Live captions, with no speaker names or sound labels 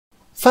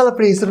Fala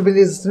pra isso, tudo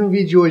beleza? Estou no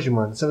vídeo de hoje,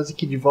 mano. Estamos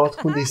aqui de volta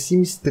com The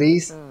Sims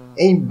 3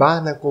 em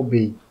Barnacle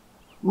Bay.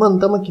 Mano,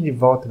 estamos aqui de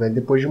volta, velho,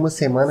 depois de uma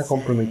semana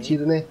como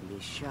prometido, né?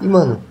 E,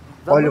 mano,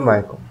 olha o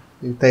Maycon.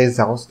 Ele tá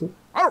exausto,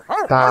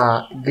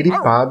 tá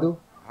gripado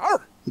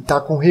e tá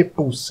com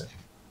repulsa.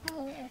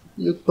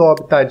 E o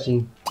Toby,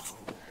 tadinho,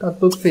 tá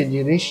todo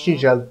fedido,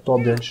 enxijado o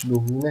Toby antes de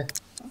dormir, né?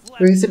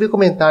 Eu recebi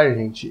comentário,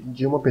 gente,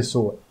 de uma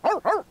pessoa,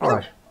 eu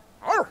acho,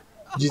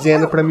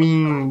 dizendo pra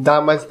mim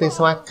dar mais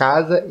atenção à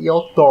casa e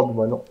ao Toby,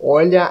 mano.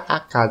 Olha a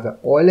casa,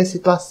 olha a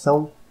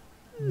situação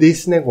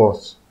desse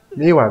negócio,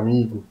 meu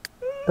amigo.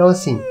 Então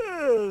assim,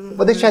 eu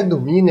vou deixar ele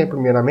dormir, né,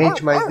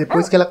 primeiramente, mas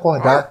depois que ele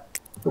acordar,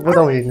 eu vou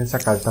dar um jeito nessa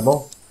casa, tá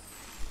bom?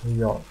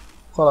 Aí, ó,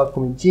 coloca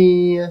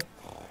comidinha,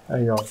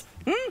 aí, ó.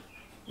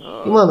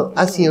 E, mano,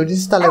 assim, eu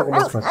desinstalei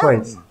algumas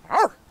funções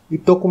e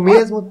tô com o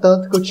mesmo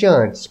tanto que eu tinha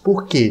antes.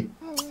 Por quê?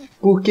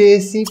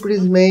 Porque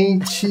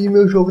simplesmente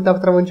meu jogo tava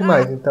travando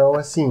demais, então,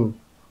 assim,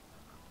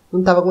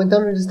 não tava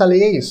aguentando, eu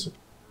desinstalei, é isso.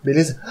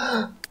 Beleza?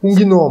 Um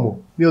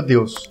gnomo, meu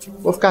Deus,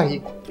 vou ficar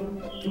rico.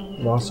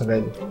 Nossa,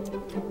 velho,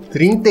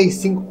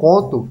 35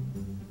 conto?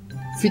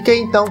 Fica aí,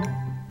 então.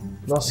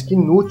 Nossa, que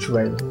inútil,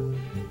 velho.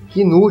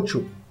 Que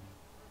inútil.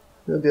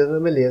 Meu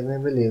Deus, beleza, né?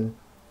 Beleza.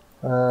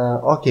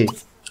 Ok.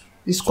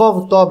 Escova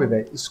o Toby,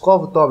 velho.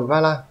 Escova o Toby, vai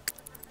lá.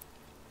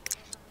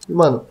 E,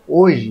 mano,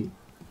 hoje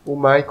o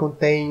Maycon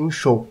tem um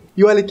show.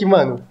 E olha aqui,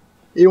 mano.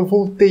 Eu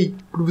voltei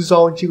pro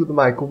visual antigo do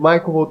Maycon. O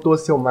Maycon voltou a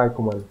ser o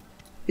Maycon, mano.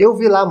 Eu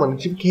vi lá, mano.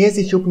 Tive que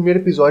reassistir o primeiro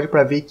episódio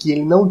pra ver que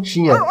ele não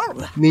tinha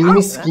nenhuma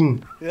skin.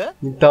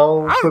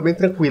 Então, foi bem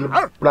tranquilo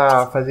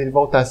pra fazer ele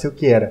voltar a ser o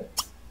que era.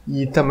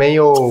 E também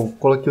eu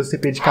coloquei o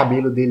CP de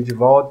cabelo dele de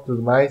volta e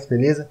tudo mais,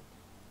 beleza?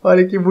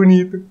 Olha que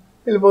bonito.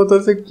 Ele voltou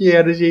a ser o que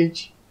era,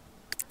 gente.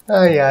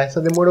 Ai, ai,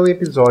 só demorou um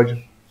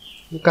episódio.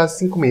 No caso,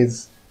 5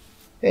 meses.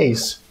 É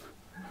isso.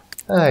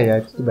 Ai,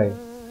 ai, tudo bem.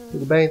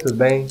 Tudo bem, tudo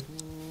bem.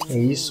 É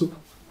isso.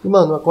 E,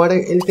 mano, agora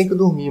ele tem que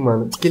dormir,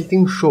 mano. Porque ele tem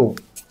um show.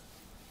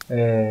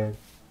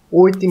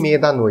 8h30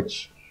 da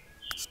noite.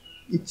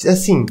 E,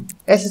 assim,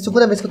 essa é a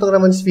segunda vez que eu tô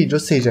gravando esse vídeo. Ou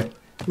seja,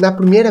 na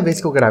primeira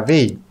vez que eu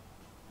gravei,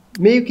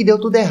 meio que deu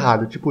tudo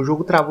errado. Tipo, o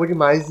jogo travou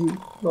demais e...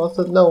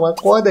 Nossa, não,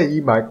 acorda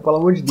aí, Marco. Pelo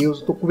amor de Deus,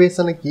 eu tô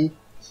conversando aqui.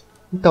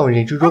 Então,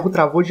 gente, o jogo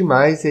travou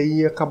demais e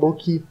aí acabou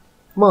que...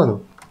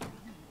 Mano,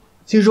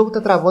 se o jogo tá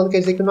travando, quer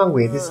dizer que não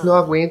aguenta. E se não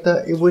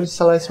aguenta, eu vou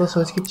instalar as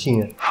funções que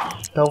tinha.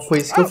 Então, foi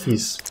isso que eu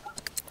fiz.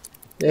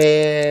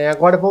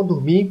 Agora vão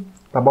dormir,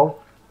 tá bom?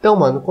 Então,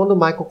 mano, quando o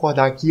Maycon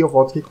acordar aqui, eu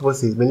volto aqui com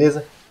vocês,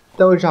 beleza?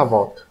 Então, eu já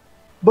volto.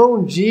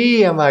 Bom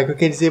dia, Maycon.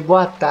 Quer dizer,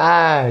 boa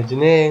tarde,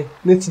 né?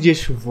 Nesse dia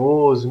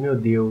chuvoso, meu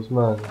Deus,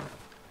 mano.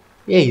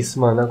 E é isso,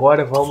 mano.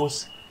 Agora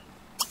vamos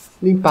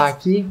limpar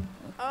aqui.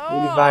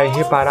 Ele vai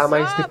reparar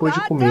mais depois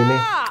de comer,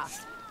 né?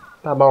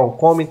 Tá bom,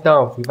 come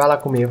então, filho. Vai lá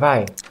comer,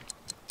 vai.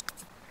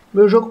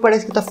 Meu jogo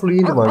parece que tá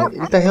fluido, mano.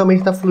 Ele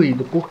realmente tá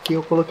fluido, porque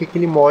eu coloquei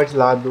aquele mod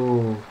lá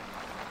do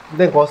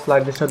negócio lá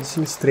de deixar do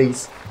Sims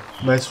 3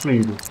 mais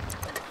fluido.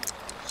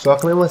 Só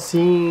que mesmo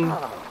assim,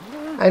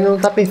 ainda não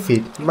tá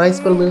perfeito, mas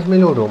pelo menos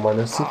melhorou,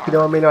 mano. Eu sinto que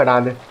deu uma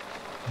melhorada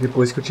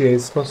depois que eu tirei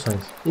as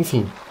expansões.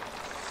 Enfim,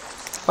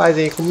 faz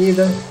aí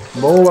comida.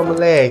 Boa,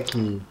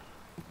 moleque.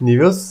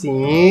 Nível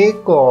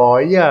 5,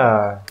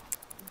 olha.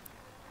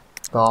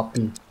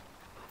 Top.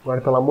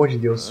 Agora, pelo amor de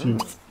Deus, filho,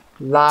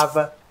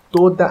 lava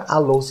toda a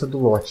louça do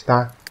lote,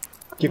 tá?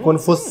 Porque quando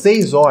for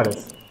 6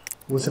 horas,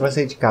 você vai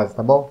sair de casa,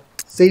 tá bom?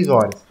 6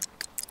 horas.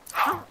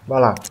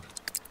 Vai lá.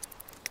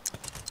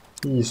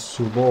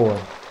 Isso, boa.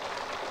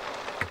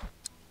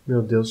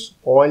 Meu Deus,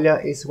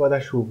 olha esse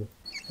guarda-chuva.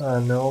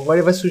 Ah, não. Agora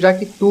ele vai sujar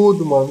aqui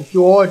tudo, mano. Que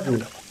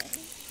ódio.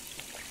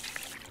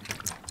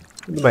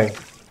 Tudo bem.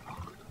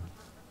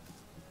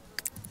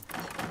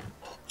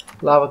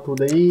 Lava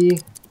tudo aí.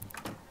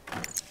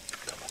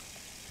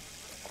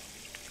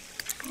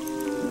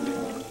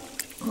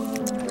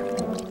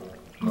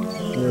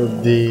 Meu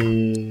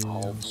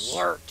Deus.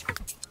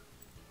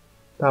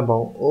 Tá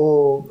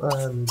bom.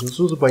 Meu Deus,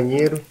 usa o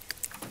banheiro.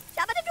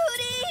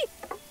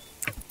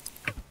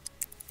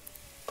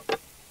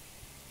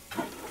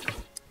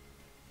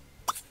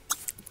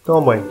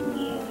 Toma banho.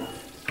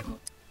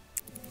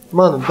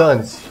 Mano,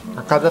 dane-se.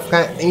 A casa vai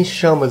ficar em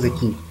chamas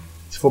aqui,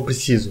 se for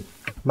preciso.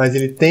 Mas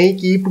ele tem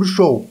que ir pro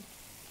show.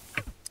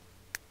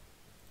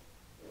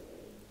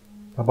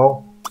 Tá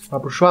bom? Vai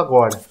pro show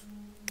agora.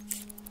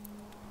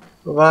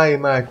 Vai,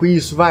 Marco.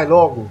 Isso, vai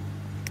logo.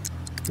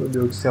 Meu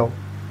Deus do céu.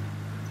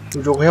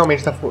 O jogo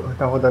realmente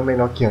tá rodando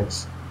melhor que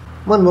antes.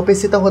 Mano, meu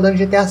PC tá rodando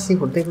GTA V.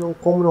 Não tem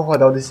como não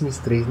rodar o The Sims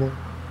 3, né?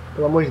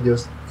 Pelo amor de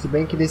Deus. Se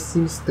bem que The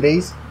Sims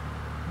 3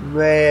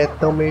 não é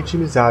tão bem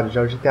otimizado.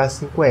 Já o GTA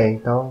V é,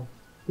 então...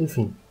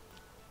 Enfim.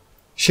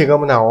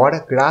 Chegamos na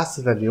hora,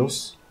 graças a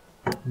Deus.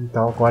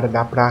 Então agora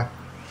dá pra,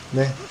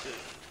 né?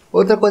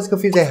 Outra coisa que eu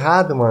fiz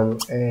errado, mano,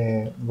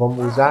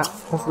 vamos usar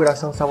a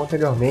configuração salva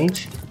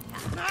anteriormente.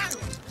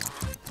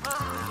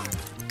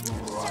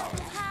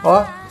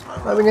 Ó,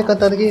 a menina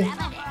cantando aqui.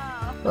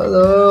 Ô,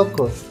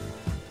 louco.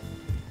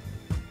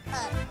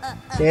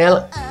 Tem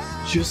ela.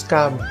 Tira os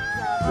cabos.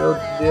 Meu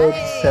Deus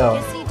do céu.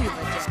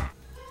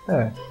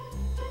 É.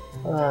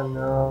 Ah,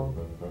 não.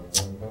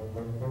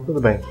 Tudo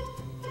bem.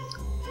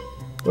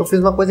 Eu fiz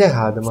uma coisa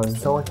errada, mano.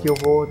 Então aqui eu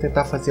vou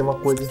tentar fazer uma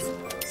coisa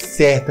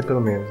certa,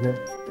 pelo menos, né?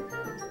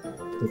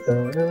 Eu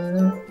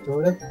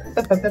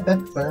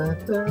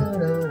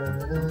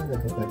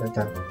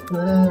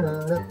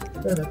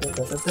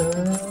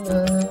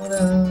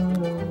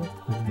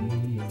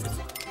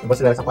vou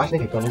acelerar essa parte, né,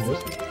 gente? Pelo amor de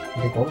Deus.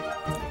 Não tem como.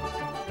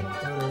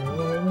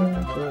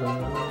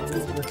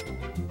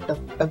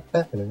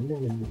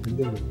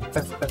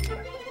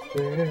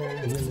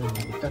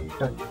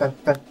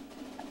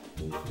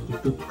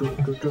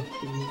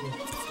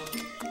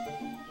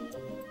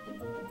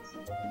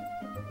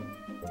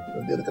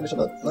 Meu Deus, tá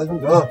deixando nós não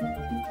dá.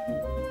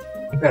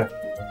 Pera.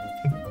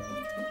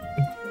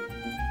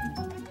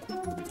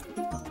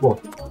 Boa.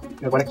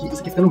 E agora aqui,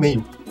 isso aqui fica no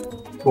meio.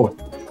 Boa.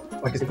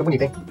 Acho que assim fica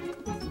bonito, hein?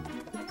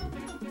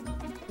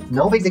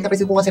 Não vai dizer que tá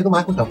parecido com o acento do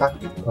Marcos, não, tá?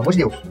 Pelo amor de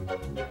Deus.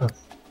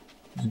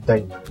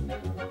 Daí.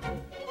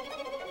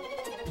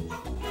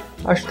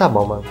 Acho que tá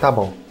bom, mano. Tá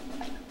bom.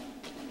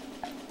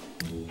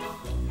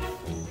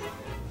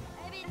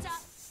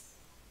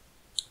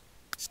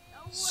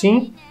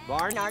 Sim.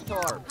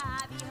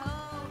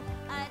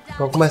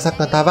 Vamos começar a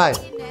cantar, vai.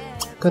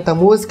 Canta a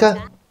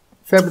música.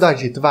 Febre do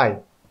agito, vai.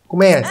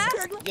 Começa.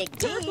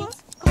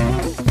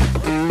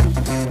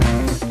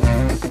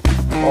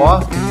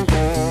 Ó.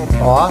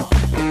 Ó.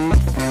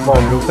 Bom,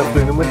 o jogo tá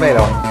fluindo muito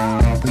melhor.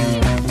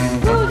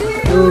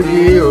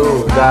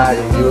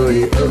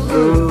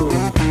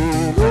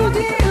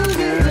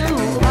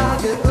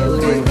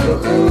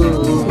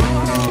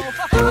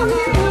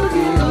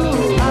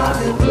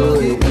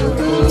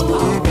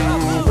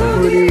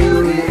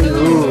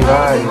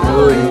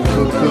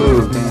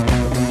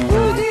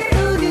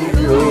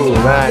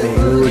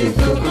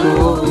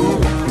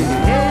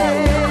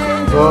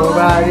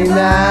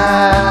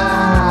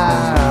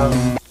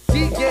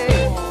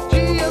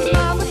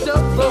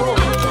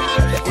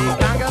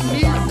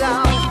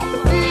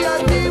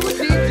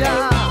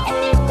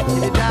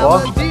 Ó,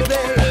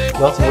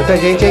 nossa, muita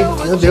gente, hein?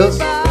 Meu Deus.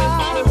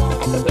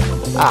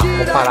 Ah,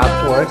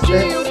 comparado com antes,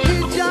 né?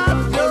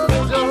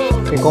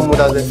 Tem como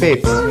mudar os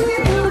efeitos?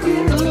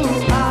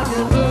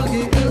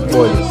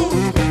 Bolhas.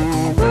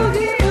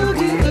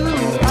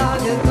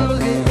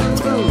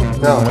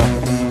 Não,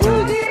 não.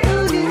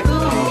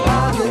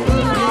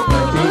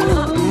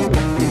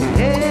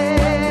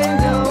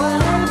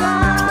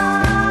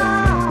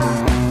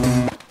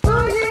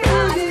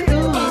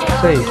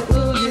 Isso aí.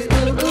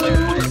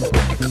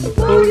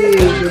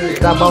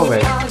 Tá bom,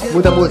 velho.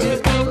 Muda a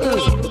música.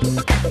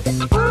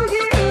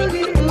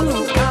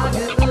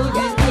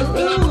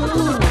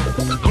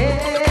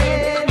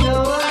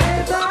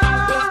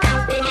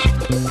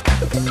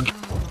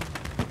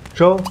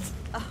 Show.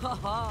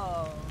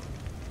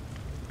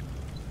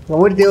 Pelo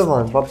amor de Deus,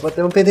 mano.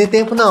 Não perder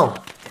tempo, não.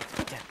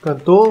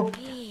 Cantou.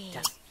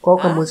 Qual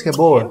que a música é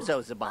boa?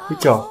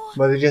 Aqui, ó.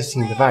 Barulho de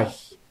cinza, vai.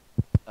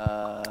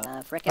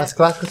 As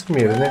clássicas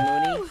primeiro, né?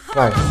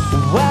 Vai.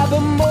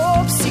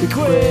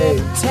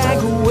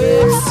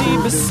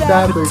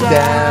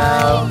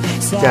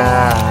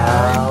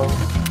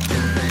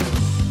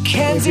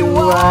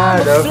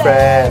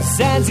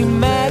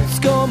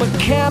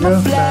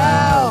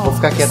 Vou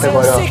ficar quieto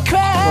agora, ó.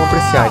 Vamos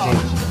apreciar,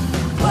 gente.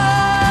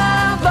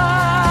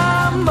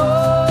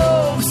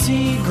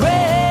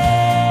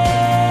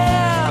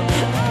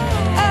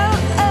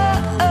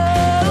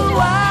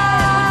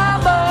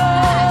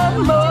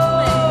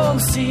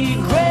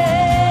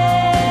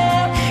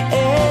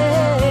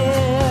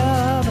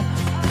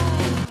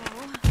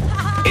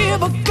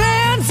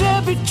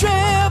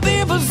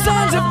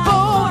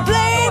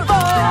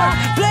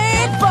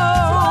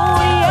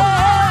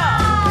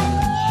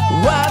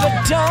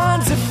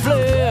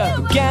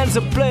 To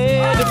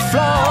play the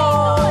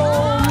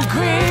flame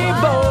green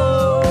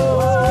bowl.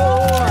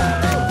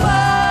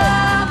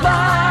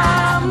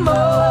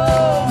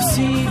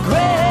 Mousy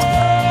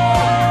grab.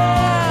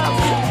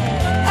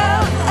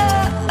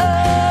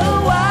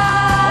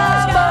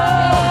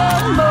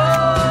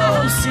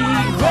 Mousy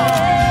grab.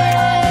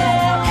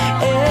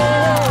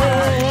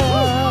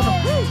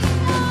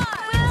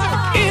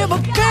 If a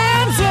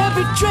glance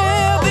every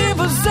trail, if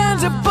a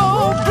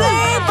sensible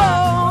play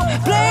ball,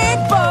 play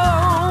ball.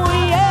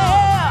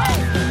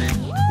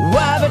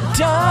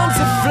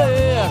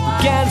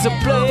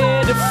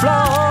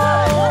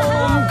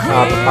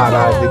 Ah, tô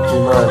parado aqui,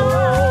 mano.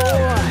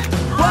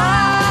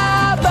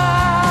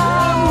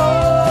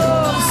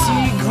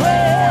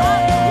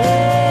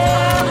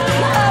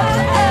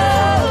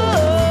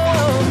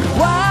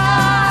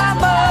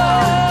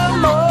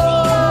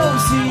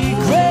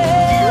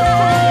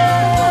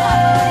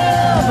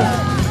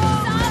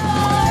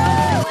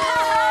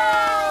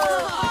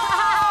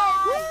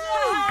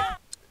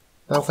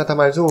 Vamos cantar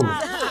mais uma?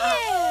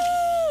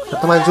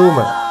 Canta mais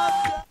uma.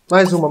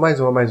 Mais uma.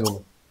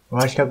 Eu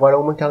acho que agora é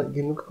uma que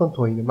ele nunca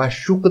cantou ainda.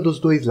 Machuca dos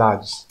dois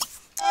lados.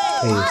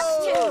 É isso.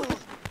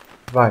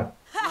 Vai.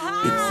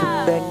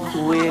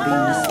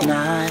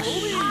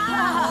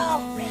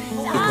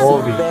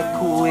 Ouve.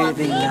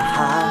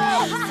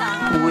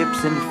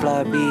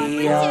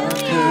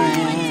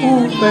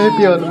 Tá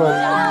arrepiando, mano.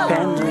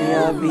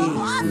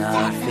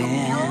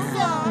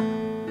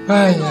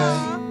 Ai,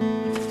 ai.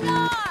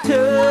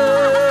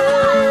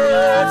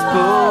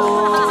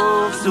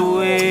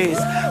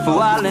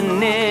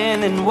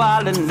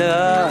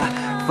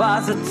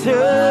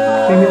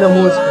 Termina a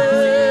música.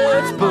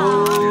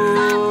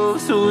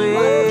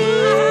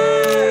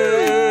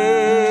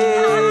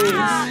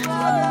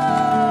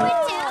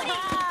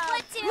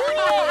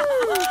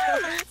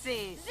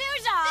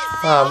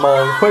 Ah,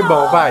 mano, foi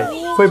bom, vai.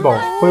 Foi bom,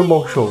 foi um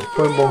bom show,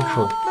 foi um bom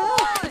show.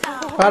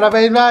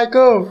 Parabéns,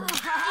 Maycon!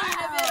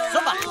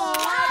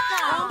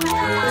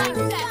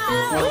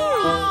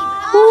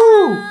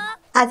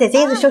 As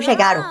resenhas do show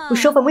chegaram. O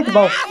show foi muito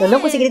bom. Eu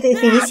não consegui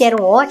definir se era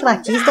um ótimo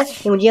artista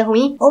em um dia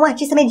ruim ou um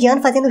artista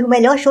mediano fazendo o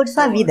melhor show de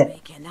sua vida.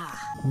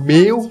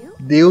 Meu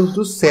Deus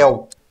do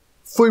céu.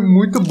 Foi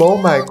muito bom,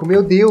 Maycon.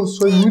 Meu Deus,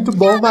 foi muito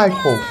bom,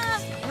 Maycon.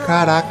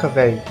 Caraca,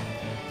 velho.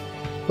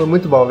 Foi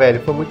muito bom,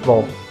 velho. Foi muito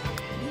bom.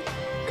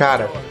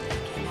 Cara,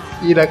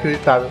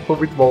 inacreditável. Foi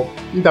muito bom.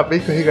 Ainda bem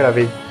que eu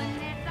regravei.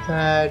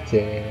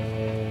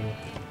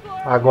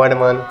 Agora,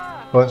 mano,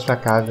 vamos pra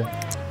casa.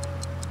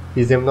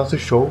 Fizemos nosso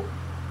show.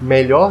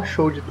 Melhor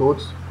show de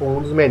todos.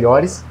 Um dos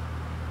melhores.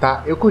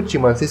 Tá? Eu curti,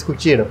 mano. Vocês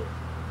curtiram?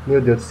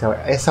 Meu Deus do céu.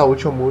 Essa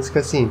última música,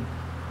 assim,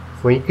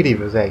 foi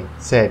incrível, velho.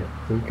 Sério,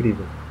 foi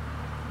incrível.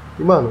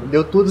 E, mano,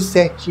 deu tudo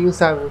certinho,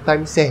 sabe? O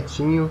time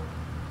certinho.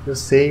 Eu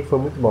sei, foi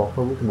muito bom.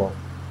 Foi muito bom.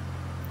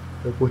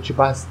 Eu curti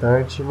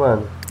bastante,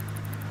 mano.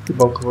 Que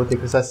bom que eu voltei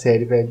com essa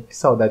série, velho. Que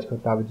saudade que eu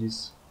tava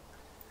disso.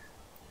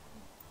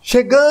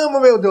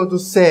 Chegamos, meu Deus do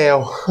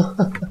céu!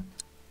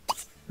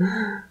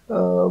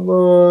 Ah,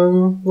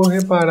 mano. Vou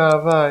reparar,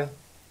 vai.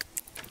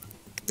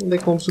 Não tem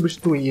como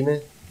substituir,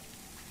 né?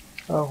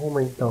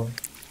 Arruma então.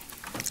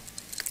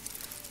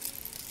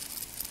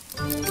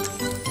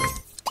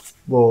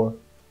 Boa.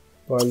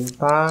 Pode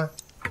limpar.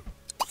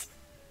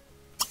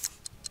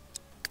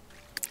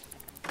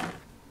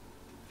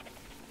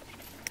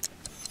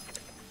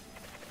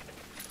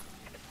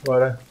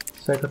 Agora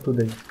seca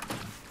tudo aí.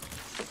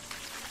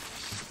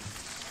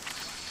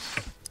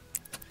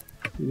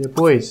 E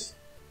depois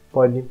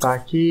pode limpar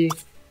aqui.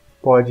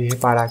 Pode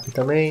reparar aqui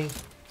também.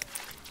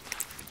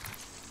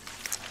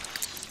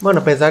 Mano,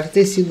 apesar de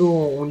ter sido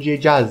um dia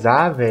de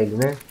azar, velho,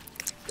 né?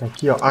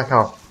 Aqui, ó. Aqui,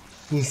 ó.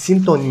 Em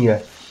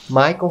sintonia.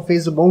 Maycon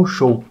fez um bom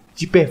show.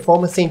 De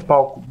performance em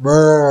palco.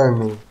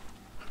 Mano.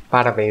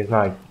 Parabéns,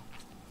 vai.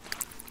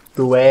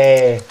 Tu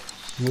é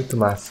muito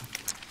massa.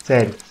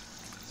 Sério.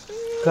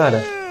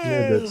 Cara,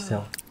 meu Deus do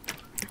céu.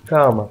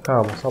 Calma,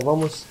 calma. Só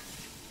vamos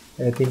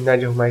terminar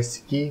de arrumar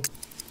isso aqui.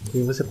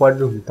 E você pode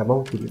dormir, tá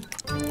bom, querido?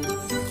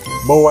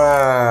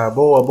 Boa!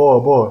 Boa, boa,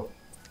 boa.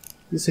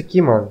 Isso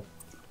aqui, mano,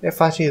 é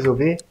fácil de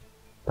resolver,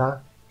 tá?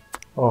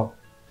 Ó.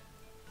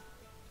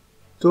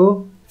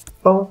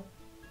 Pão.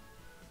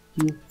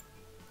 Aqui.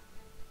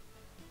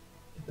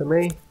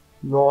 Também.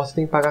 Nossa,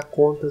 tem que pagar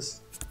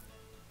contas.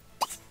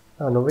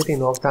 Ah,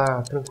 99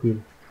 tá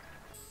tranquilo.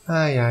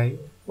 Ai, ai.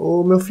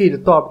 Ô, meu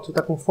filho, Toby, tu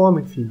tá com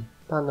fome, filho?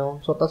 Tá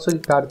não, só tá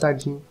solitário,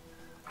 tadinho.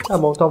 Tá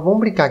bom, então vamos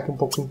brincar aqui um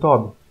pouquinho,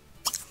 Toby.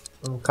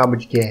 Um cabo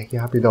de guerra aqui,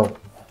 rapidão.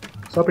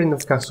 Só pra ele não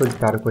ficar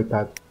solitário,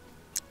 coitado.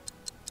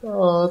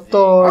 Oh,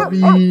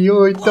 Toby!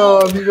 Oi,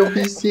 Toby, meu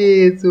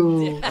princesa!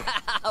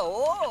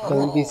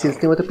 Falando em princesa,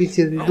 tem outra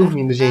princesa ali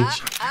dormindo,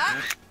 gente.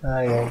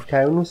 Ai, ai,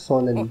 caiu no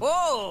sono ali.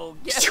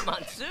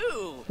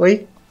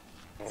 Oi?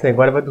 Você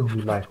agora vai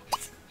dormir, Maycon.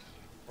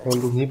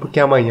 Vamos dormir porque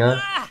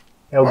amanhã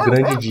é o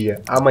grande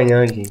dia.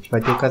 Amanhã, gente,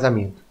 vai ter o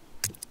casamento.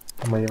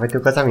 Amanhã vai ter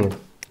o casamento.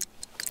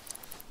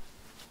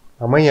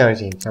 Amanhã,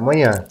 gente,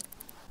 amanhã.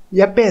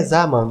 E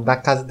apesar, mano, da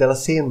casa dela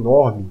ser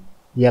enorme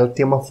e ela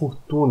ter uma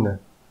fortuna.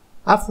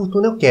 A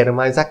fortuna eu quero,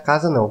 mas a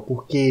casa não.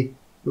 Porque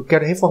eu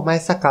quero reformar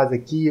essa casa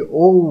aqui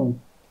ou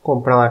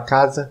comprar uma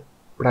casa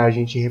pra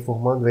gente ir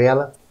reformando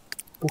ela.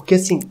 Porque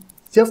assim,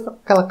 se eu ficar com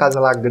aquela casa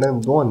lá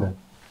grandona,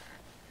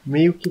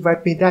 meio que vai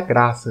perder a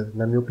graça,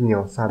 na minha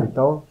opinião, sabe?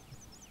 Então,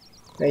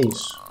 é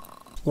isso.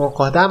 Vamos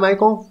acordar,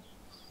 Maycon?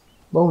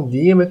 Bom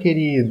dia, meu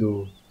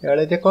querido. É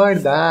hora de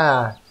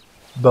acordar.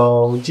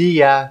 Bom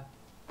dia.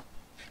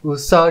 O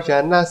sol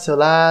já nasceu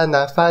lá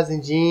na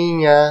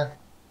fazendinha.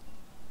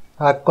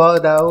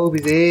 Acorda o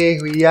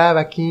bezerro e a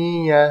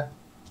vaquinha.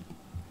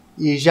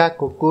 E já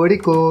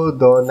cocoricou,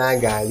 dona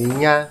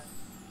galinha.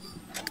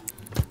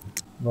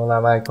 Vamos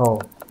lá, Maycon.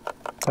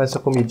 Faz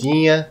sua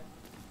comidinha.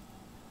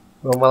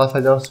 Vamos lá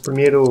fazer nosso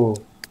primeiro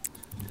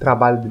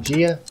trabalho do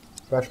dia.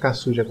 Vai ficar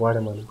sujo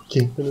agora, mano.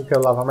 Porque eu não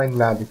quero lavar mais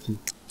nada aqui.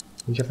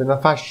 A gente já fez uma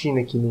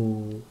faxina aqui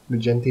no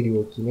dia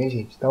anterior, aqui, né,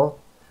 gente? Então,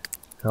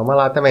 calma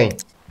lá também.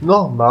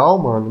 Normal,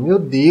 mano. Meu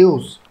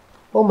Deus.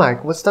 Ô,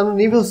 Maycon, você tá no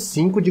nível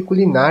 5 de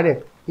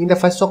culinária e ainda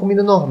faz só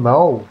comida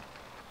normal.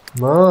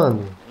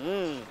 Mano.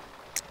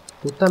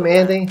 Puta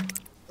merda, hein?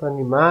 Pra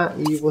animar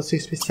e você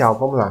especial.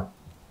 Vamos lá.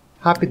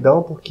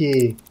 Rapidão,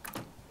 porque...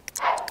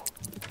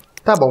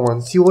 Tá bom,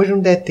 mano. Se hoje não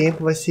der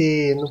tempo, vai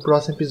ser no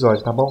próximo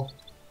episódio, tá bom?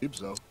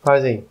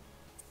 Faz aí.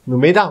 No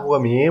meio da rua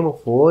mesmo,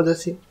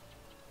 foda-se.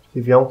 Se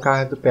vier um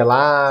carro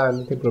atropelar,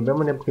 não tem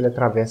problema, né? Porque ele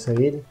atravessa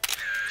ele.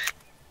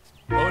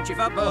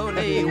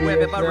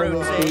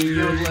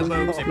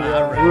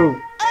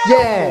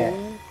 Yeah!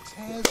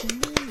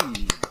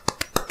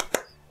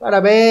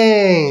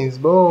 Parabéns!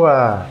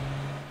 Boa!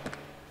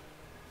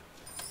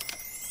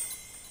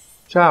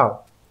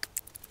 Tchau.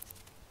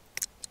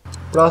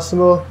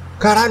 Próximo.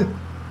 Caralho!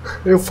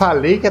 Eu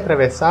falei que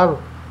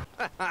atravessava?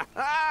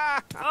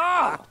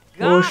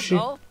 Oxi.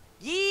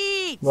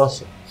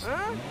 Nossa.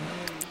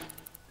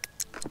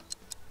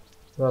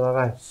 Vai lá,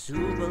 vai.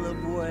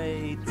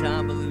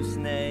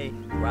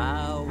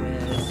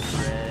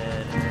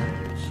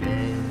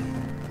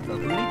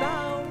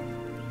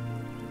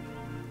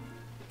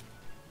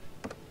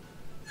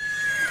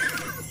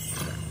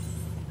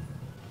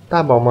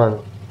 Tá bom,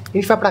 mano. A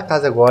gente vai pra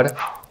casa agora.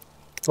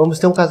 Vamos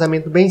ter um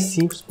casamento bem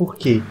simples. Por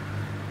quê?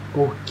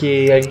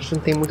 Porque a gente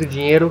não tem muito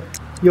dinheiro.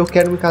 E eu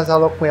quero me casar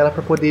logo com ela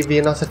pra poder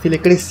ver nossa filha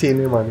crescer,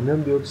 né, mano? Meu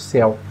Deus do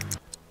céu.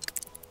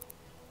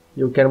 E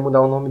eu quero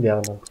mudar o nome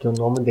dela, mano. Porque o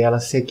nome dela,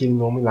 ser aquele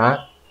nome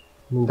lá,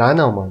 não dá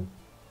não, mano.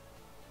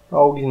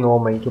 Olha o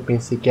gnome aí que eu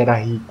pensei que era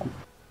rico.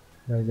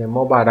 Mas é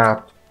mó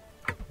barato.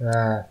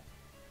 Ah.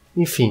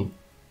 Enfim.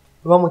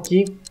 Vamos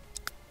aqui.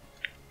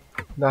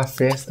 Na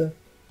festa.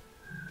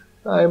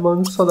 Ai,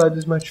 mano, que saudade do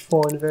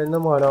smartphone, velho. Na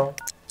moral.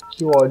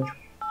 Que ódio.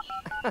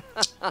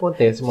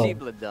 Acontece,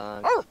 mano.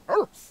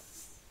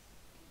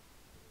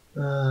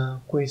 Ah,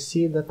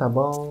 conhecida, tá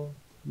bom.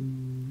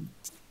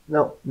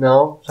 Não,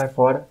 não, sai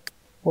fora.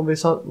 Vamos ver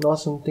só.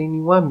 Nossa, não tem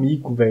nenhum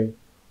amigo, velho.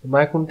 O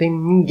Maycon não tem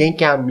ninguém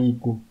que é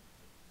amigo.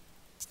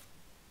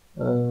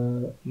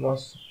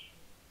 Nossa.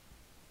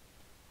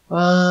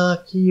 Ah,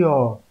 aqui,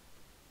 ó.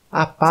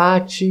 A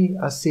Paty,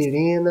 a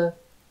Serena,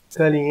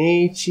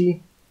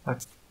 Caliente, a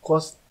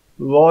Costa.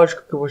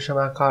 Lógico que eu vou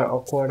chamar a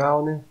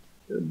Coral, né?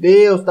 Meu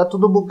Deus, tá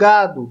tudo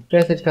bugado.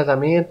 Festa de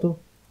casamento.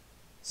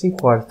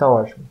 5 horas, tá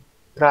ótimo.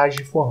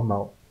 Traje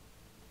formal.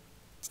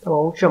 Tá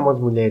bom, vamos chamar as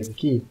mulheres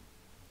aqui.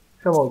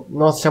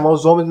 Nossa, chamar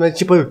os homens, mas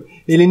tipo, ele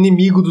é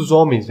inimigo dos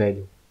homens,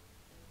 velho.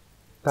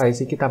 Tá,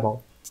 esse aqui tá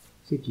bom.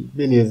 Esse aqui,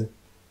 beleza.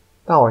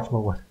 Tá ótimo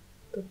agora.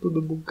 Tá tudo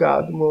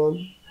bugado, mano.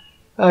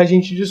 Ah,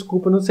 gente,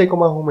 desculpa, não sei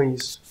como arruma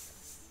isso.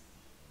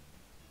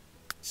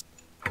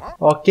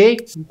 Ok,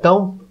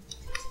 então,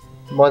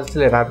 modo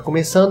acelerado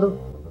começando.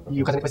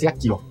 E o casamento vai ser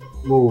aqui, ó.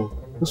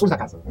 Nos fundos da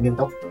casa, entendeu?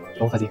 Então,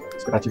 vamos fazer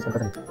os preparativos para o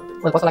casamento.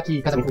 Mano, posso falar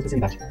que casamento é uma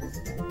especialidade.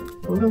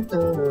 Coloca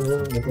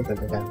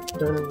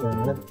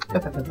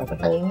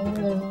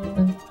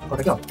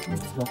aqui, ó.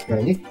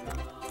 Pera aí.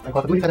 Aí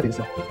coloca 2 de cada vez,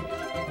 ó.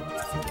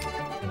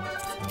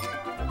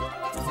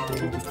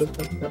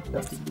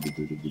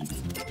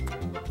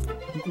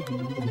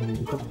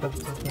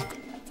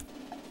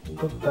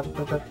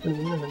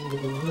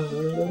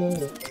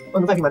 Mano,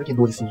 não vai vir mais do que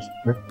 12 sims,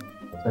 né?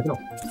 Espero que não.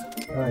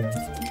 Pra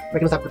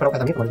quem não sabe preparar o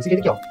casamento, mano, desse jeito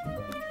aqui, ó.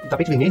 Um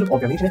tapete vermelho,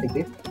 obviamente, né? Tem que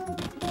ter.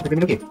 Tapete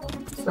vermelho o quê?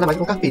 Nada mais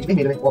que um carpete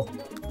vermelho, né? Ó.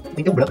 Tem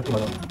que ter um branco aqui,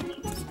 mano.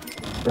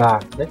 Pra,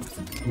 né?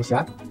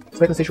 Anunciar. Isso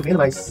vai ser chovendo,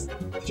 mas se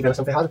tiver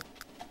noção ferrada.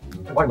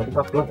 Agora, mano, tem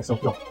uma plantação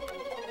aqui, ó.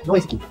 Não é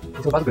esse aqui.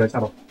 Esse é um vaso grande, tá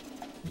bom?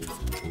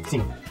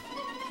 Sim.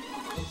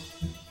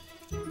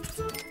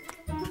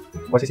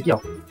 Pode ser esse aqui, ó.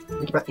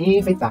 Tem que pra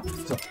enfeitar.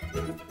 Isso, ó.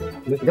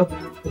 Entendeu?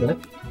 Entendeu, né?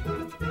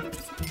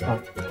 Tá.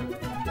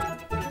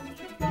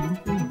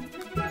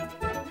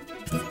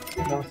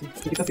 Nossa,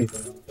 isso aqui tá feito.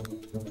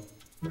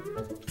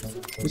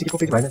 Isso aqui ficou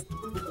feito demais, né?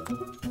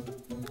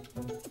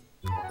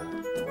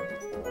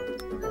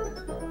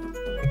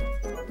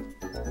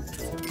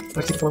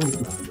 Acho que isso aqui foi muito.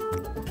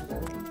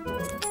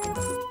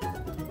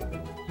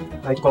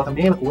 Aí tu coloca a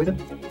mesma coisa.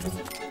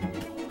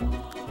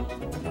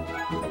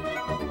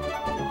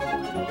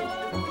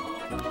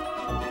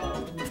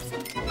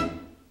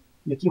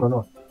 E aqui, mano,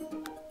 ó.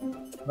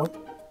 Não?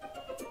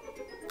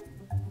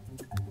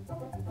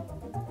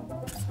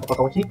 Vou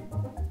colocar um aqui.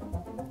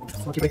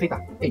 Um aqui pra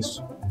enfeitar. É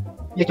isso.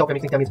 E aqui,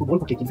 obviamente, tem que ter a mesa pro bolo,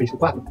 porque aqui no frente do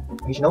quadro,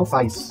 a gente não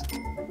faz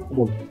o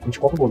bolo. A gente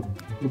compra o bolo.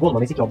 E o bolo,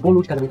 mano, é esse aqui, ó.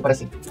 Bolo de casamento para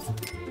sempre.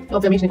 E,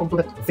 obviamente, né, como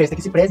toda festa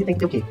que se preze, tem que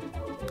ter o quê?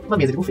 Uma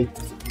mesa de buffet.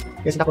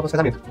 E assim tá pro nosso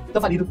casamento. Tá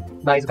falido,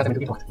 mas o casamento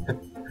que importa.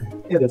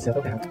 Meu Deus do céu,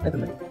 tá errado. É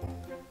tudo bem.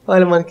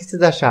 Olha, mano, o que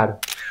vocês acharam?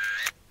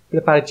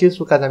 Preparativos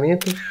pro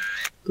casamento.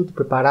 Tudo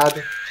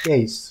preparado. E é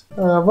isso.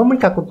 Vamos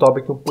brincar com o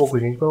Toby aqui um pouco,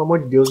 gente. Pelo amor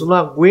de Deus. Eu não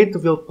aguento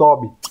ver o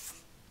Toby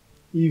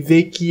e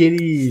ver que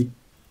ele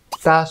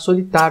tá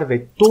solitário,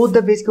 velho.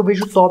 Toda vez que eu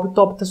vejo o Toby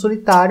tá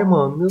solitário,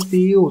 mano. Meu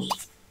Deus.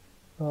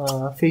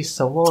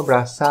 Afeição. Vamos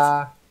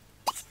abraçar.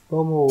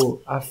 Vamos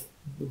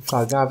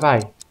afagar.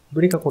 Vai.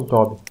 Brinca com o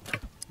Toby.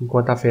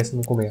 Enquanto a festa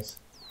não começa.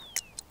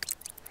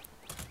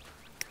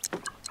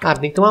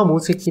 Tem que ter uma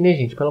música aqui, né,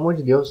 gente? Pelo amor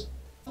de Deus.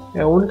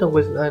 É a única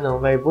coisa... não,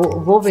 velho.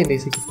 Vou vender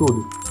isso aqui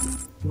tudo.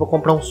 Vou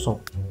comprar um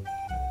som.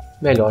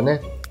 Melhor, né?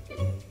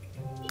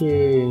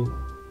 Que...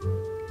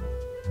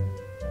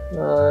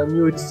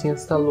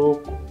 1800 tá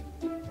louco.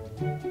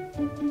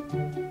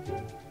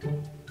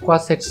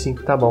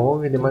 475, tá bom.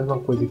 Vamos vender mais uma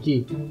coisa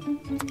aqui.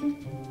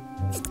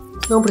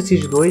 Não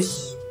precisa de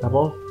 2, tá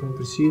bom? Não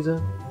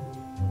precisa.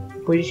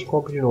 Depois a gente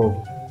compra de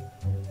novo.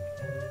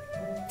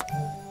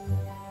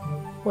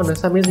 Mano,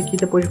 essa mesa aqui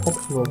depois eu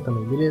compro de novo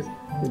também, beleza?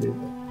 Beleza.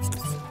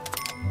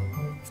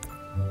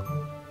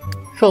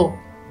 Show.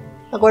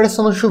 Agora é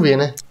só não chover,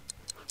 né?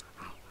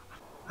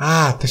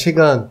 Ah, tá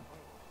chegando.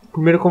 O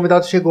primeiro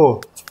convidado chegou.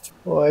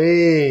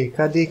 Oi,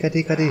 cadê?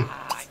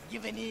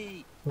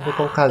 Não sei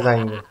como casar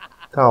ainda.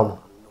 Calma.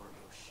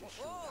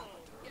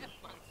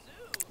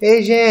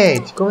 Ei,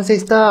 gente, como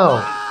vocês estão?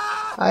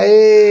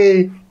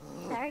 Aê!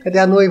 Cadê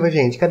a noiva,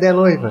 gente? Cadê a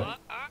noiva?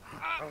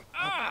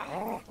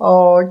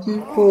 Oh, que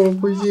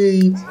fofo,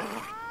 gente.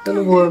 Eu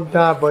não vou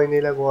dar banho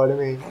nele agora,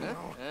 né?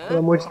 Pelo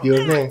amor de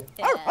Deus, né?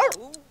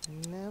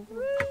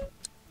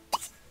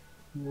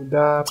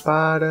 Mudar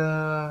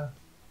para...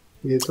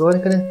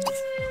 eletrônica, né?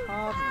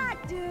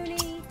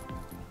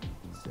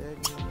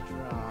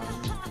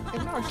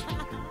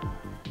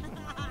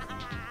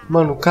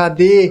 Mano,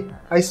 cadê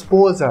a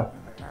esposa?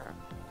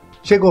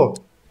 Chegou.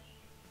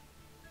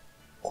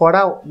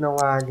 Coral? Não,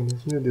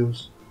 Agnes, meu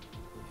Deus.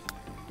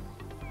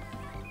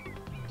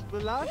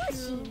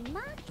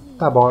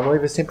 Tá bom, a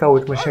noiva é sempre a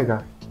última a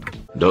chegar.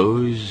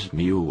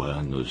 2000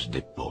 anos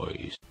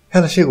depois.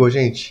 Ela chegou,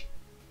 gente.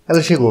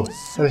 Ela chegou.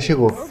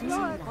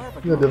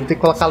 Meu Deus, vou ter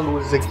que colocar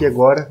luzes aqui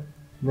agora,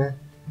 né?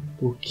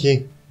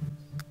 Porque...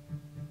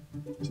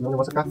 senão o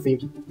negócio vai ficar feio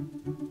aqui.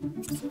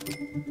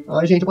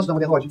 Ai, gente, eu posso dar uma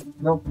derrota?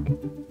 Não.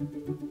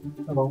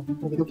 Tá bom,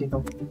 vamos ver o que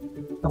então.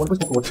 Tá bom, depois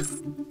com o outro.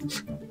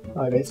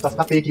 Ai, velho, esse espaço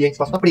tá feio aqui, hein? Esse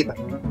espaço tá preta.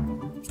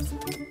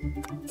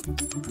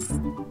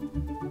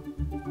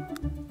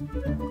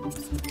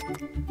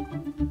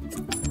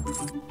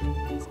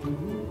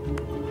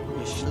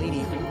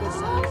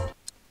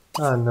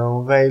 Ah,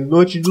 não, velho.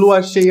 Noite de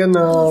lua cheia,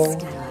 não.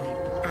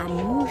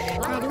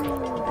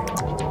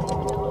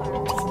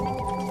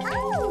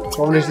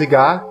 Vamos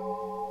desligar.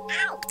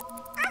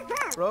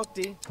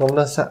 Vamos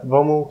dançar.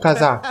 Vamos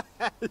casar.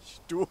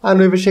 A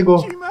noiva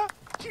chegou.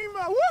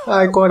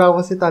 Ai, Coral,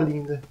 você tá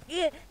linda.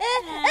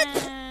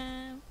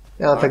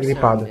 Ela tá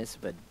gripada.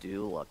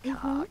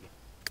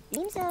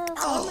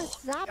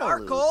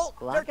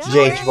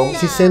 Gente, vamos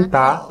se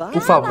sentar,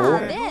 por favor.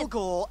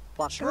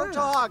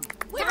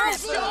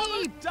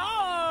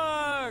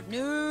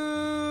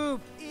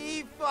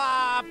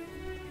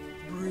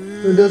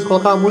 Meu Deus,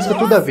 colocar uma música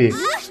tudo a ver.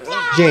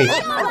 Gente,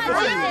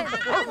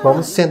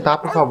 vamos se sentar,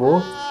 por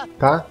favor,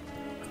 tá?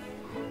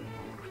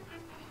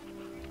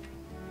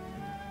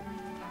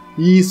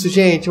 Isso,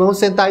 gente, vamos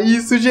sentar.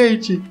 Isso,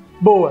 gente.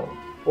 Boa.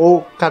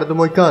 Ô, cara do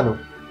moicano.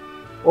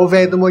 Ô,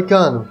 velho do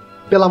moicano.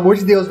 Pelo amor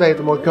de Deus, velho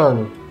do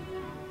moicano.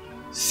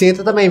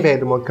 Senta também,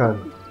 velho do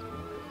moicano.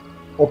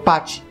 Ô,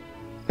 Pati.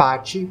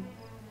 Pati.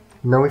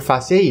 Não me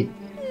faça aí.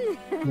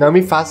 Não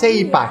me faça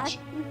aí, Pati.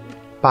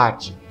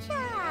 Pati.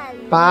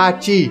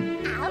 Pati.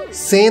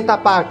 Senta,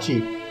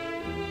 Pati.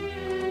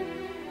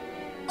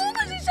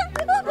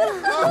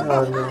 Ah,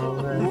 não,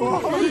 velho.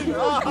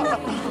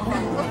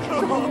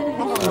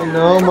 Ah,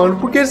 não, mano.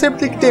 Por que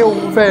sempre tem que ter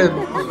um,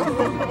 velho?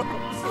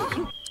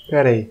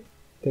 Pera aí.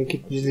 Tem que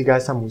desligar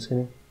essa música,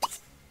 né?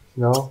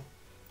 Não.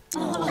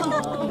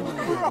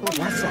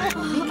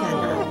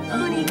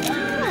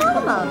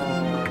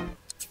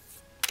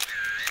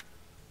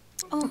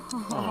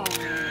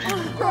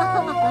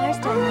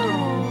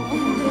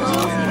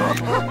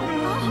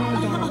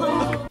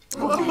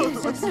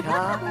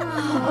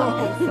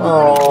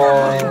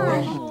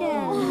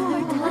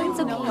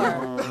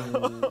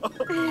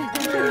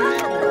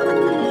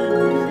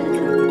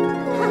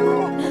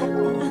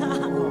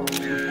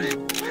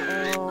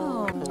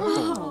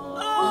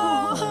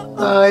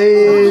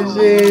 Aê,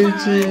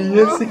 gente,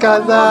 eles se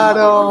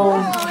casaram.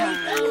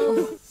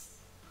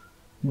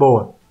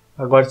 Boa.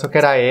 Agora só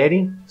quero a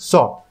Eren,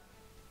 só.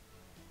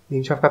 A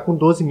gente vai ficar com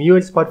 12 mil,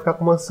 eles podem ficar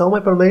com mansão,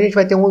 mas pelo menos a gente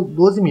vai ter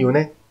 12 mil,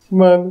 né?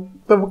 Mano,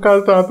 tamo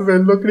casado,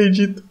 velho, não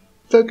acredito.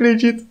 Não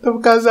acredito, tamo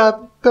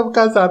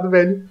casado,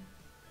 velho.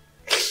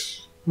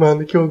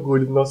 Mano, que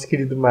orgulho do nosso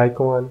querido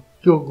Maycon, mano.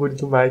 Que orgulho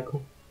do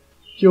Maycon.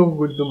 Que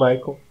orgulho do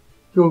Maycon.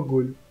 Que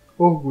orgulho.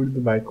 Orgulho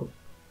do Maycon.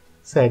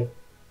 Sério.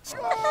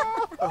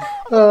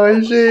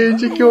 Ai,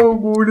 gente, que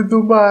orgulho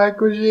do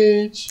Maycon,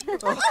 gente.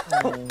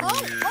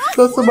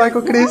 Nosso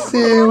Maycon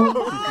cresceu.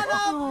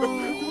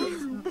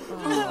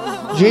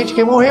 Gente,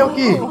 quem morreu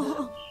aqui?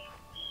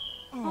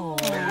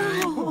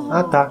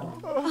 Ah, tá.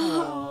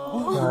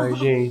 Ai,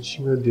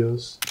 gente, meu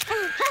Deus.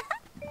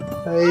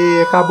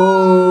 Aí,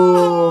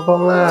 acabou.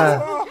 Vamos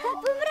lá.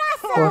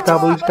 Cortar a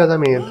bolo de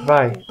casamento,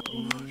 vai.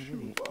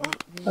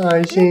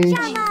 Ai, gente.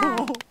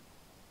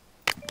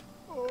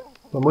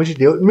 Pelo amor de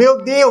Deus.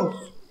 Meu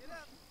Deus!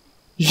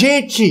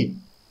 Gente!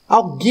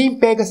 Alguém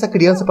pega essa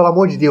criança, pelo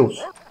amor de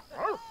Deus.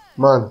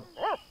 Mano.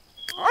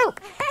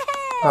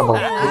 Tá bom,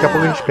 daqui a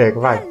pouco a gente pega,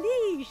 vai.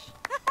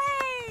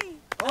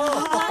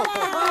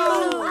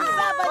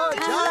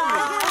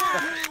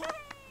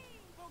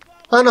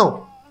 Ah,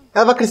 não.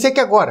 Ela vai crescer aqui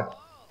agora.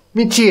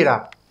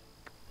 Mentira.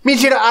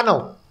 Mentira. Ah,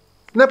 não.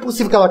 Não é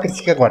possível que ela vai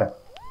crescer aqui agora.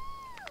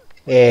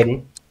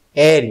 Eren.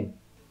 Eren.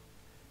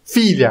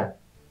 Filha.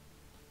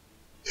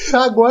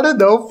 Agora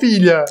não,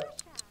 filha.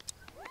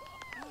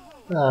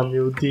 Ah,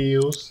 meu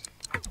Deus.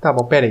 Tá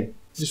bom, pera aí.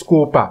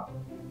 Desculpa.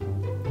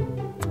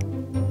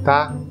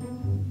 tá?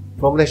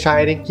 Vamos deixar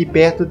a Eren aqui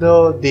perto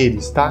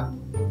deles, tá?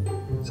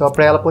 Só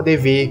pra ela poder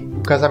ver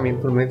o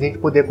casamento, pelo menos a gente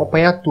poder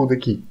acompanhar tudo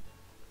aqui.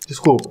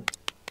 Desculpa.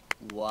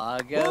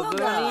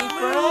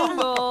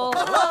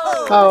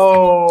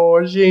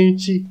 Oh,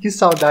 gente, que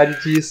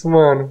saudade disso,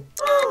 mano.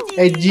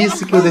 É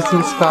disso que o The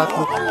Sims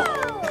 4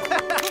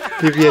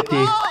 devia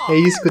ter. É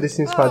isso que o The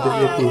Sims 4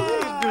 devia ter.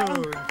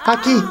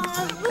 Aqui!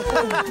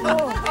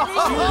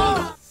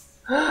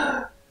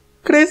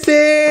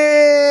 Cresceu!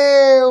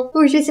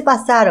 Os dias se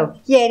passaram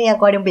e Eren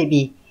agora é um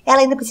bebê. Ela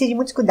ainda precisa de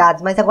muitos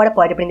cuidados, mas agora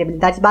pode aprender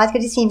habilidades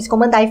básicas de Sims,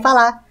 como andar e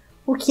falar.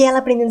 O que ela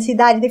aprender na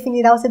cidade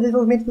definirá o seu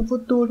desenvolvimento no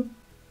futuro.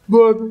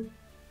 Mano,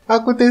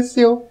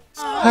 aconteceu.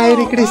 A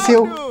Eren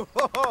cresceu.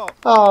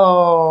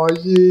 Oh,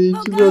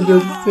 gente, meu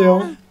Deus do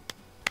céu.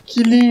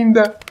 Que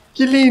linda,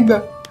 que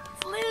linda,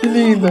 que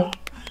linda.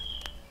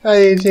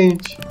 Aí,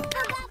 gente.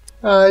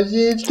 Ai,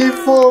 gente, que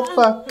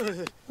fofa.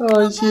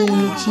 Ai,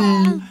 gente.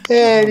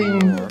 Eren,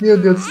 meu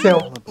Deus do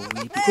céu.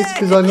 Esse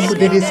episódio não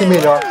poderia ser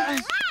melhor.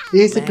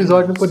 Esse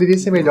episódio não poderia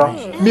ser melhor.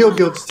 Meu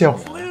Deus do céu.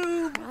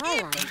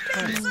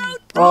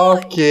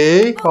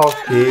 Ok.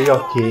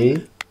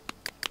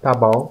 Tá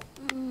bom.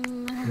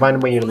 Vai no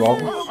banheiro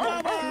logo.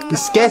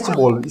 Esquece o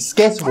bolo,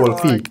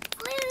 filho.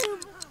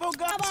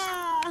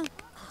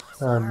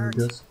 Ah, meu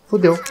Deus.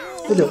 Fudeu.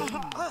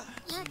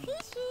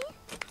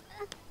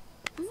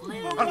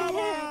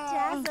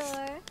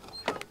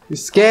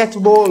 Esquece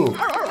o bolo.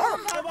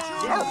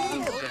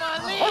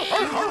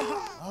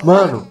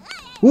 Mano,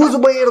 usa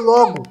o banheiro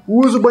logo.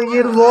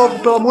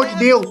 Pelo amor de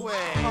Deus.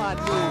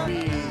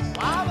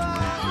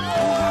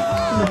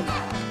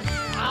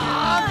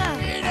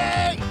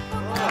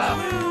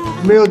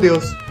 Meu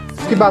Deus,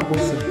 que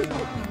bagunça.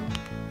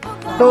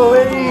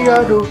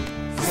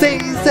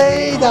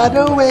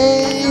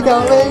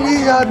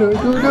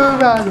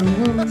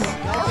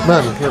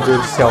 Mano, meu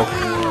Deus do céu.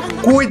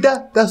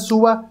 Cuida da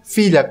sua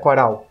filha,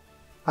 Coral.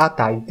 Ah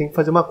tá, e tem que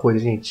fazer uma coisa,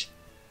 gente.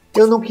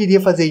 Eu não queria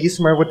fazer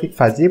isso, mas vou ter que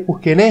fazer,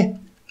 porque, né?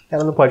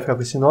 Ela não pode ficar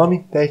com esse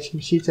nome. Test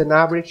sheet and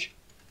average.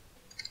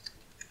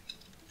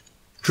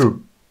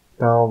 True.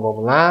 Então,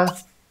 vamos lá.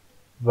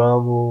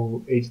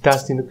 Vamos editar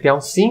assim, criar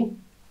um sim.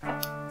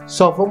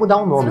 Só vou mudar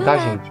um nome, tá,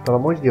 gente? Pelo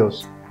amor de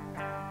Deus.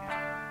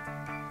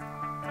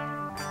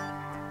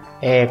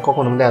 Qual que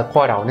é o nome dela?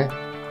 Coral, né?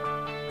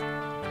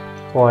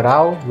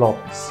 Coral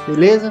Lopes.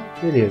 Beleza?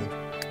 Beleza.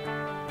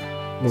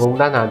 Não vou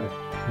mudar nada.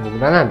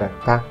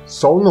 Tá?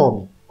 Só o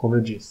nome, como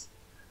eu disse.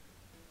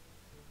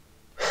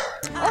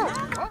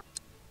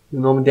 O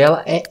nome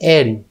dela é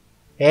Eren.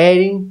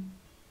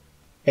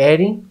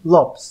 Eren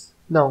Lopes.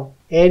 Não,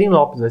 Eren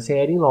Lopes. Vai ser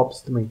Eren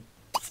Lopes também.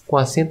 Com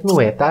acento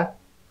no E, tá?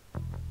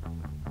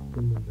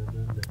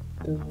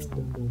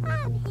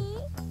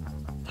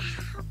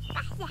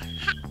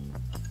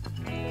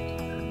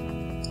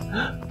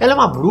 Ela é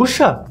uma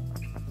bruxa?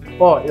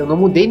 Ó, eu não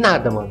mudei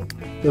nada, mano.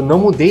 Eu não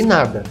mudei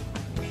nada.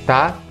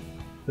 Tá?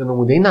 Eu não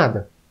mudei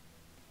nada.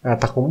 Ela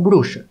tá como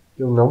bruxa.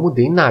 Eu não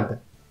mudei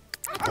nada.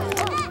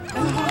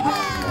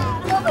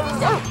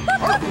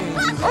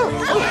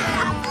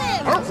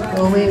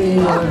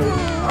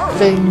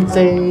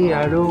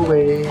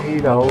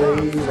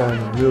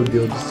 Meu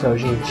Deus do céu,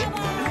 gente.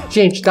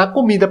 Gente, dá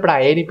comida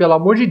pra Eren, pelo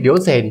amor de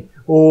Deus, Eren.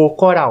 Ô,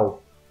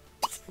 Coral,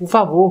 por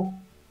favor,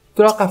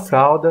 troca a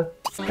fralda.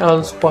 Ela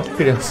não suporta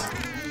criança.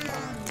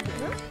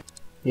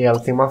 E ela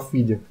tem uma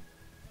filha.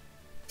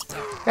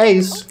 É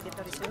isso.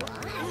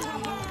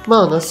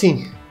 Mano,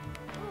 assim,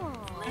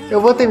 eu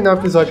vou terminar o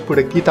episódio por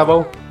aqui, tá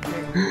bom?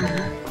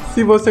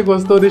 Se você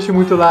gostou, deixe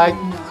muito like.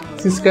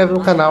 Se inscreve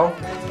no canal.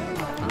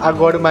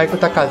 Agora o Maycon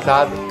tá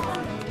casado.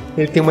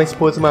 Ele tem uma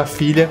esposa e uma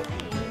filha.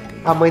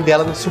 A mãe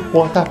dela não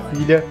suporta a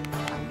filha.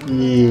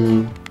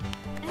 E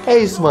é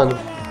isso, mano.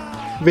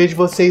 Vejo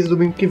vocês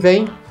domingo que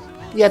vem.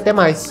 E até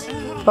mais.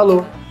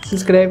 Falou. Se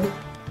inscreve.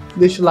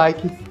 Deixa o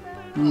like.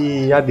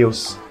 E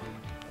adeus.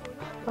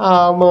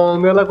 Ah,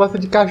 mano. Ela gosta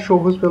de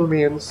cachorros, pelo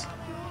menos.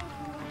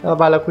 Ela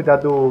vai lá cuidar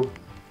do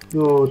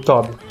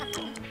Toby.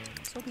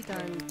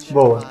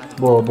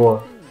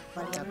 Boa.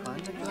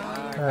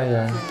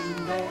 Ai.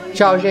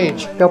 Tchau,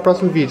 gente. Até o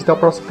próximo vídeo. Até o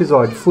próximo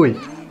episódio. Fui.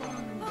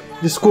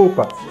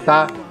 Desculpa,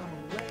 tá?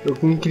 Eu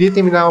não queria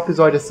terminar o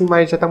episódio assim,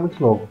 mas já tá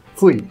muito longo.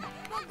 Fui.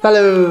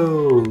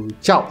 Falou.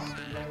 Tchau.